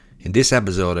In this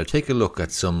episode, I take a look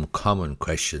at some common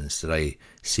questions that I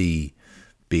see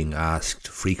being asked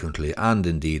frequently, and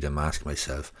indeed I'm asking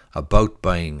myself, about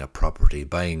buying a property,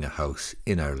 buying a house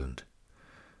in Ireland.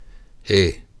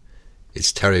 Hey,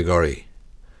 it's Terry Gorry,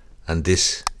 and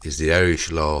this is the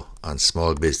Irish Law and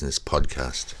Small Business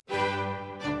podcast.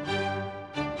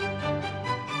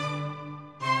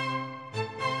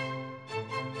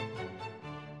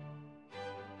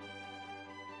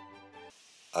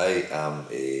 I am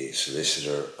a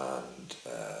solicitor and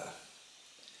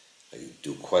I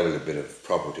do quite a bit of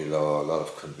property law, a lot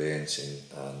of conveyancing,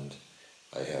 and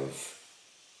I have,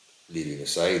 leaving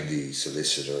aside the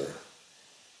solicitor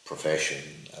profession,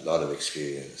 a lot of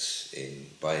experience in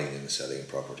buying and selling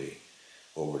property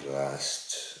over the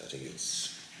last, I think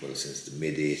since the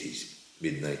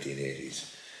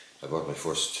mid-1980s. I bought my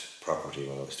first property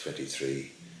when I was 23.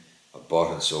 I've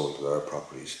bought and sold a lot of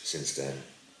properties since then.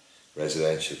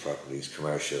 Residential properties,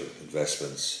 commercial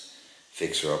investments,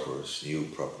 fixer-uppers, new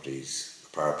properties,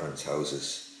 apartments,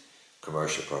 houses,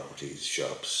 commercial properties,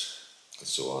 shops, and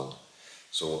so on.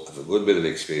 So I have a good bit of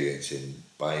experience in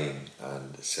buying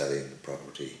and selling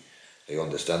property. I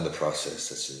understand the process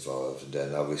that's involved, and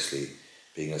then obviously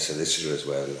being a solicitor as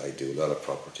well, I do a lot of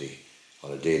property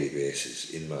on a daily basis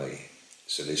in my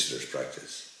solicitor's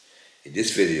practice. In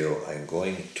this video, I'm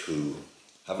going to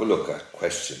have a look at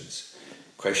questions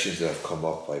that have come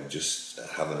up. I'm just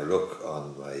having a look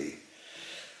on my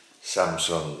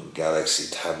Samsung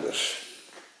Galaxy tablet.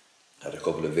 I had a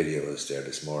couple of videos there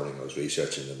this morning. I was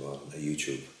researching them on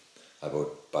YouTube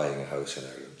about buying a house in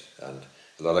Ireland, and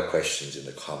a lot of questions in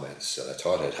the comments, and I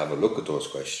thought I'd have a look at those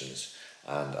questions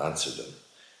and answer them,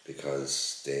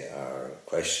 because they are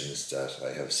questions that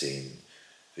I have seen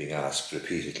being asked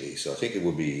repeatedly. So I think it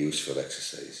would be a useful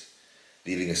exercise.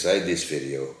 Leaving aside this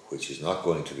video, which is not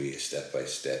going to be a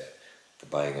step-by-step for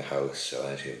buying a house or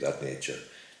anything of that nature,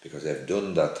 because I've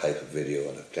done that type of video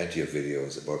and have plenty of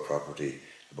videos about property,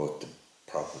 about the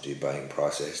property buying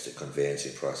process, the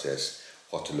conveyancing process,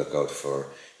 what to look out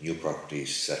for, new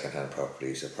properties, second-hand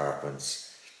properties,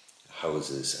 apartments,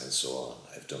 houses, and so on.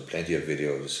 I've done plenty of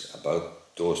videos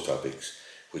about those topics,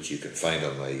 which you can find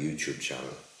on my YouTube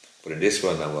channel. But in this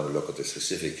one, I want to look at the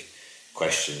specific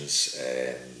questions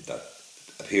that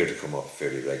appear to come up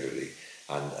fairly regularly,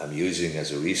 and I'm using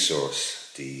as a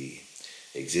resource the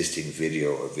existing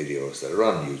video or videos that are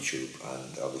on YouTube,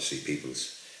 and obviously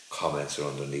people's comments are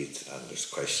underneath and there's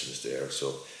questions there.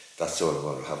 So that's what I'm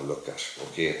going to have a look at.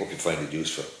 Okay, I hope you find it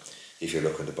useful if you're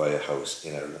looking to buy a house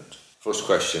in Ireland. First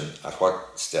question: at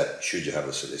what step should you have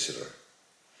a solicitor?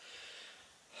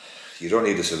 You don't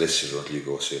need a solicitor until you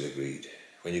go sale agreed.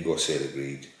 When you go sale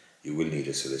agreed, you will need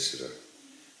a solicitor,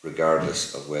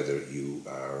 regardless of whether you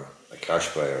are a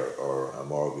cash buyer or a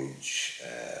mortgage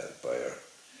buyer,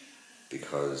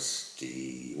 because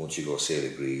once you go sale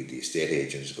agreed, the estate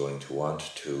agent is going to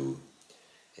want to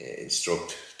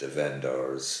instruct the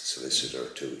vendor's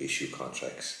solicitor to issue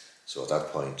contracts. So at that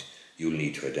point, you'll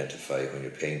need to identify, when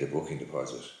you're paying the booking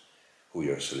deposit, who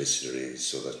your solicitor is,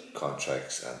 so that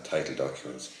contracts and title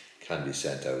documents can be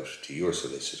sent out to your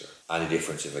solicitor. Any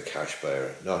difference if a cash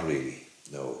buyer? Not really,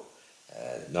 no.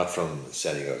 Not from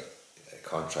sending out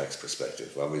contracts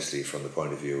perspective. Obviously, from the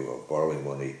point of view of borrowing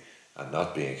money and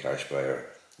not being a cash buyer,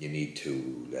 you need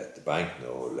to let the bank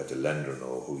know, let the lender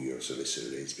know who your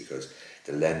solicitor is, because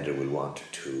the lender will want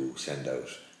to send out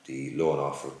the loan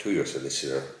offer to your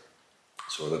solicitor,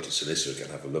 so that the solicitor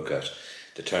can have a look at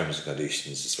the terms and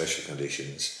conditions, the special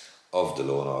conditions of the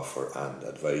loan offer, and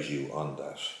advise you on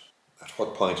that. At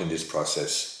what point in this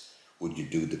process would you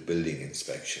do the building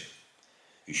inspection?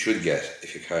 You should get,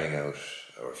 if you're carrying out,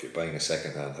 or if you're buying a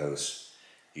second-hand house,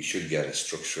 you should get a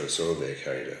structural survey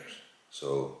carried out.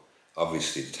 So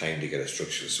obviously the time to get a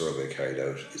structural survey carried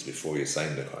out is before you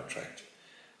sign the contract.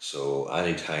 So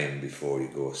any time before you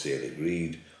go sale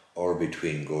agreed, or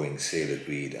between going sale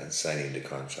agreed and signing the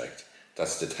contract,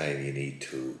 that's the time you need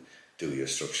to do your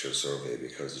structural survey,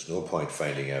 because there's no point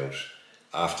finding out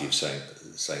after you've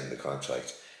signed the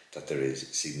contract that there is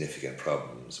significant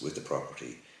problems with the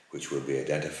property, which will be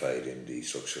identified in the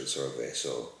structural survey.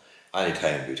 So any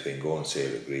time between going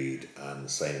sale agreed and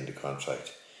signing the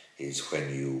contract is when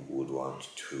you would want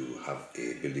to have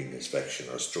a building inspection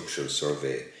or structural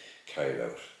survey carried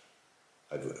out.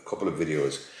 I've a couple of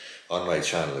videos on my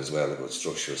channel as well about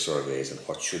structural surveys and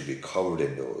what should be covered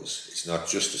in those. It's not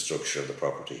just the structure of the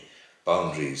property.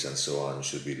 Boundaries and so on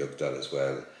should be looked at as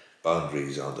well.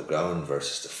 Boundaries on the ground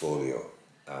versus the folio,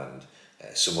 and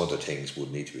some other things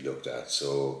would need to be looked at.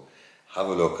 So have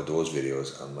a look at those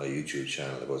videos on my YouTube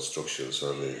channel about structural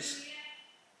surveys.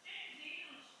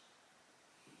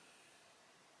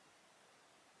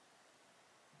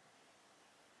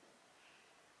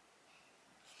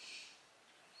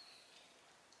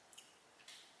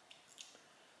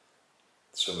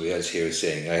 Somebody else here is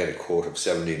saying, I had a quote of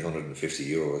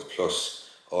 €1,750 plus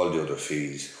all the other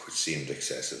fees, which seemed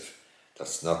excessive.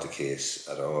 That's not the case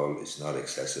at all. It's not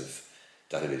excessive.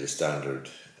 That'll be the standard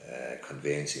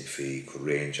conveyancing fee. Could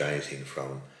range anything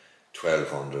from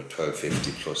 1,200,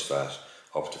 1,250 plus VAT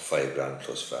up to £5,000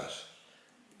 plus VAT.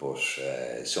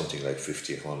 But something like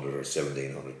 1,500 or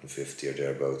 1,750 or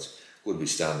thereabouts would be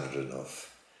standard enough,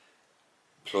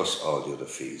 plus all the other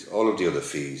fees. All of the other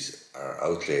fees are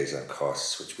outlays and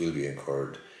costs which will be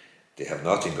incurred. They have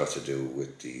nothing got to do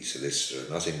with the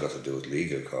solicitor, nothing got to do with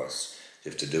legal costs.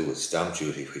 They have to do with stamp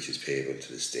duty, which is payable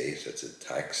to the state. That's a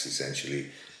tax,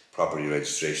 essentially, property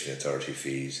registration authority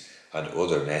fees, and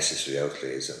other necessary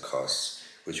outlays and costs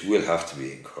which will have to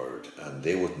be incurred, and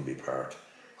they wouldn't be part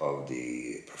of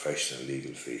the professional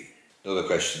legal fee. Another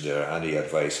question there, any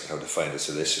advice on how to find a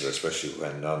solicitor, especially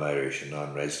when non-Irish and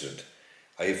non-resident?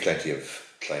 I have plenty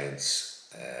of clients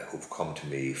who've come to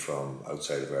me from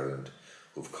outside of Ireland,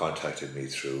 who've contacted me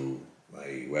through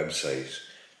my website,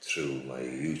 through my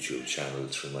YouTube channel,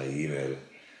 through my email.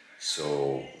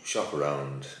 So shop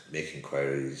around, make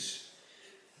inquiries,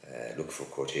 look for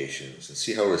quotations and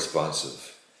see how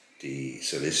responsive the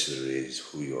solicitor is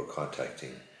who you're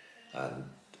contacting, and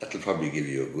that'll probably give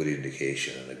you a good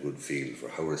indication and a good feel for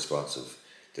how responsive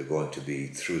they're going to be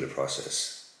through the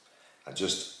process. And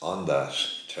just on that,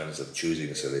 in terms of choosing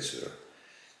a solicitor,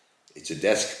 it's a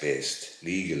desk-based,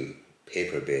 legal,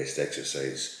 paper-based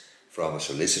exercise from a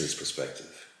solicitor's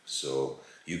perspective. So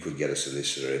you could get a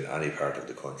solicitor in any part of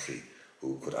the country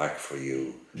who could act for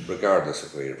you regardless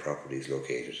of where your property is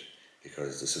located,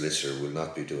 because the solicitor will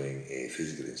not be doing a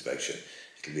physical inspection.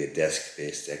 It'll be a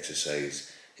desk-based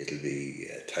exercise. It'll be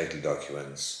title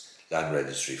documents, land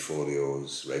registry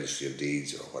folios, registry of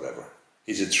deeds or whatever.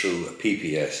 Is it true a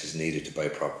PPS is needed to buy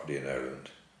property in Ireland?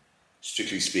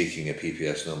 Strictly speaking, a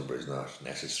PPS number is not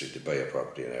necessary to buy a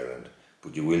property in Ireland,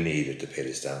 but you will need it to pay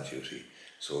the stamp duty.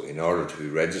 So in order to be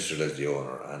registered as the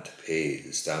owner and to pay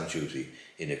the stamp duty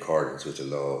in accordance with the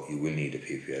law, you will need a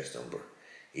PPS number.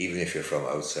 Even if you're from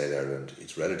outside Ireland,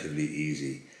 it's relatively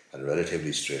easy and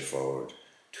relatively straightforward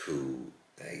to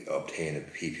obtain a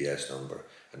PPS number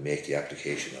and make the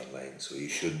application online. So you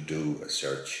should do a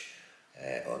search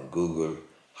on Google,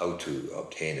 how to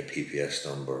obtain a PPS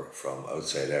number from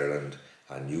outside Ireland,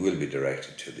 and you will be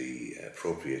directed to the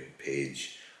appropriate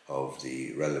page of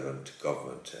the relevant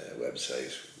government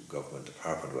website, government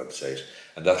department website,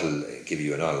 and that'll give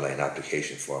you an online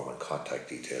application form and contact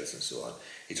details and so on.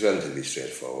 It's relatively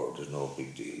straightforward, there's no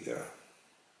big deal there.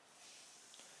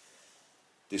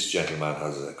 This gentleman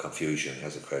has a confusion,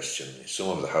 has a question. Some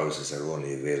of the houses are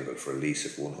only available for a lease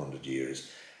of 100 years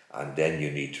and then you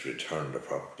need to return the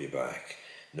property back.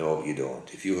 No, you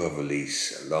don't. If you have a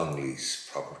lease, a long lease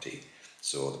property,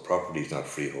 so the property is not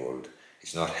freehold,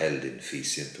 it's not held in fee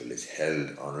simple, it's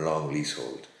held on long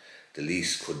leasehold. The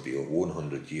lease could be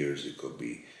 100 years, it could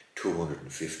be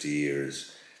 250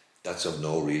 years. That's of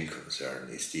no real concern.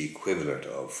 It's the equivalent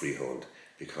of freehold,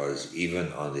 because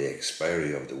even on the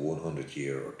expiry of the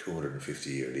 100-year or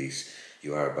 250-year lease,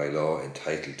 you are by law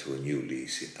entitled to a new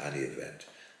lease in any event.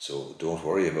 So don't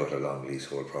worry about a long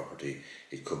leasehold property.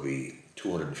 It could be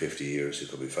 250 years,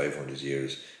 it could be 500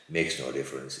 years, makes no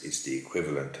difference. It's the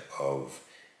equivalent of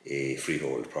a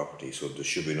freehold property, so there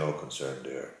should be no concern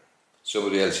there.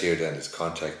 Somebody else here then is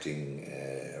contacting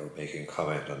or making a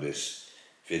comment on this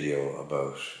video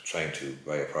about trying to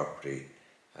buy a property,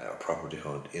 a property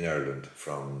hunt in Ireland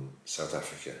from South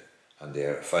Africa, and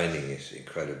they're finding it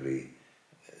incredibly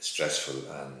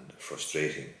stressful and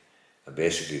frustrating. And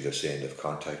basically they're saying they've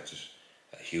contacted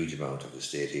a huge amount of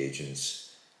estate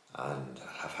agents and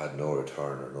have had no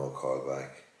return or no call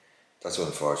back. That's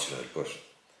unfortunate, but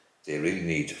they really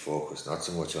need to focus not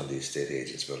so much on the estate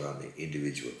agents but on the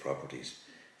individual properties.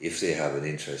 If they have an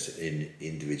interest in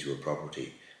individual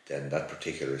property, then that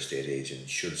particular estate agent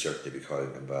should certainly be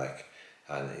calling them back,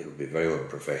 and it would be very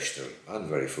unprofessional and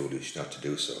very foolish not to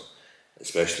do so,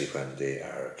 especially when they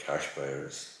are cash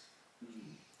buyers.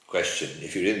 Question: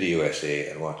 if you're in the USA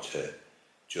and want to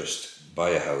just buy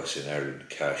a house in Ireland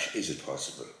cash, is it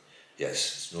possible?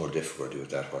 Yes, there's no difficulty with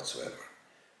that whatsoever.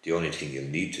 The only thing you'll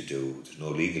need to do, there's no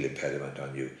legal impediment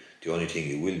on you, the only thing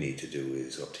you will need to do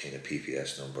is obtain a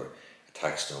PPS number, a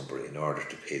tax number, in order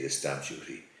to pay the stamp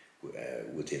duty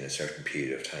within a certain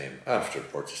period of time after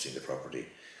purchasing the property.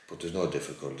 But there's no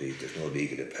difficulty, there's no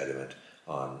legal impediment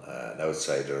on an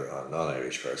outsider, on a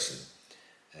non-Irish person,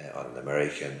 on an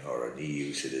American or an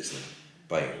EU citizen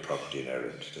buying property in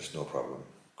Ireland. There's no problem.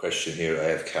 Question here: I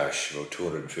have cash, about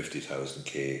 250,000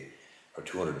 K or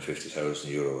 250,000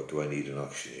 euro. Do I need an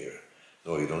auctioneer?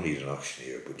 No, you don't need an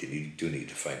auctioneer, but you do need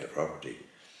to find a property.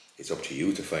 it's up to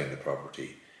you to find the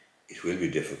property. It will be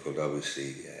difficult, obviously,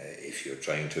 if you're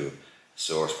trying to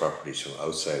source properties from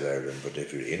outside Ireland, but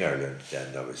if you're in Ireland,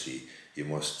 then obviously you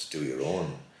must do your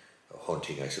own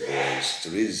hunting, I suppose.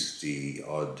 There is the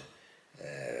odd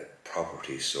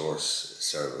property source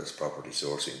service, property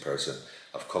sourcing person.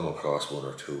 I've come across one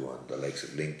or two on the likes of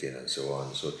LinkedIn and so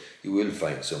on, so you will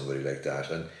find somebody like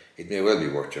that, and it may well be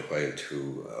worth your while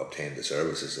to obtain the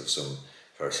services of some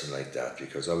person like that,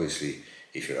 because obviously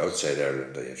if you're outside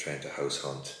Ireland and you're trying to house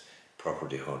hunt,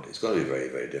 property hunt, it's going to be very,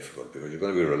 very difficult, because you're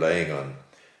going to be relying on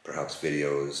perhaps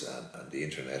videos and the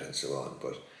internet and so on.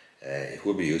 But it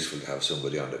would be useful to have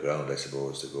somebody on the ground, I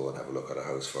suppose, to go and have a look at a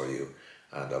house for you.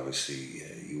 And obviously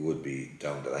you would be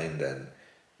down the line then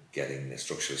getting a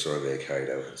structural survey carried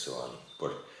out and so on.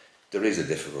 But there is a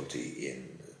difficulty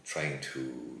in trying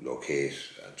to locate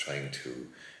and trying to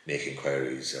make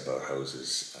inquiries about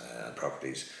houses and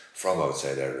properties from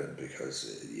outside Ireland,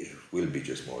 because it will be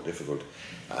just more difficult.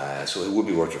 So it would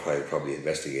be worth your while probably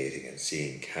investigating and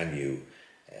seeing, can you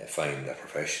find a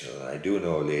professional. And I do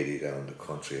know a lady down the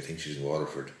country, I think she's in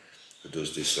Waterford, who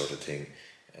does this sort of thing.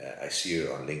 I see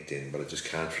her on LinkedIn, but I just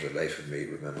can't for the life of me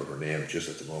remember her name just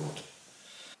at the moment.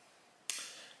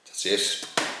 That's it.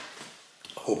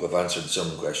 I hope I've answered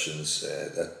some questions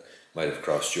that might have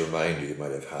crossed your mind, or you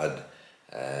might have had.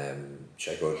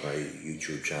 Check out my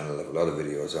YouTube channel. I have a lot of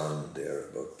videos on there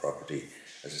about property.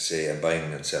 As I say, I'm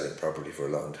buying and selling property for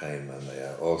a long time, and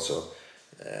I also,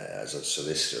 as a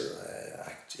solicitor,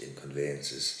 act in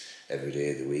conveyances every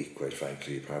day of the week, quite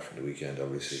frankly, apart from the weekend,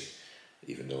 obviously,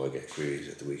 even though I get queries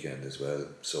at the weekend as well.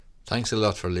 So thanks a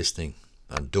lot for listening,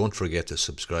 and don't forget to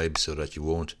subscribe so that you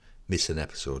won't miss an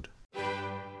episode.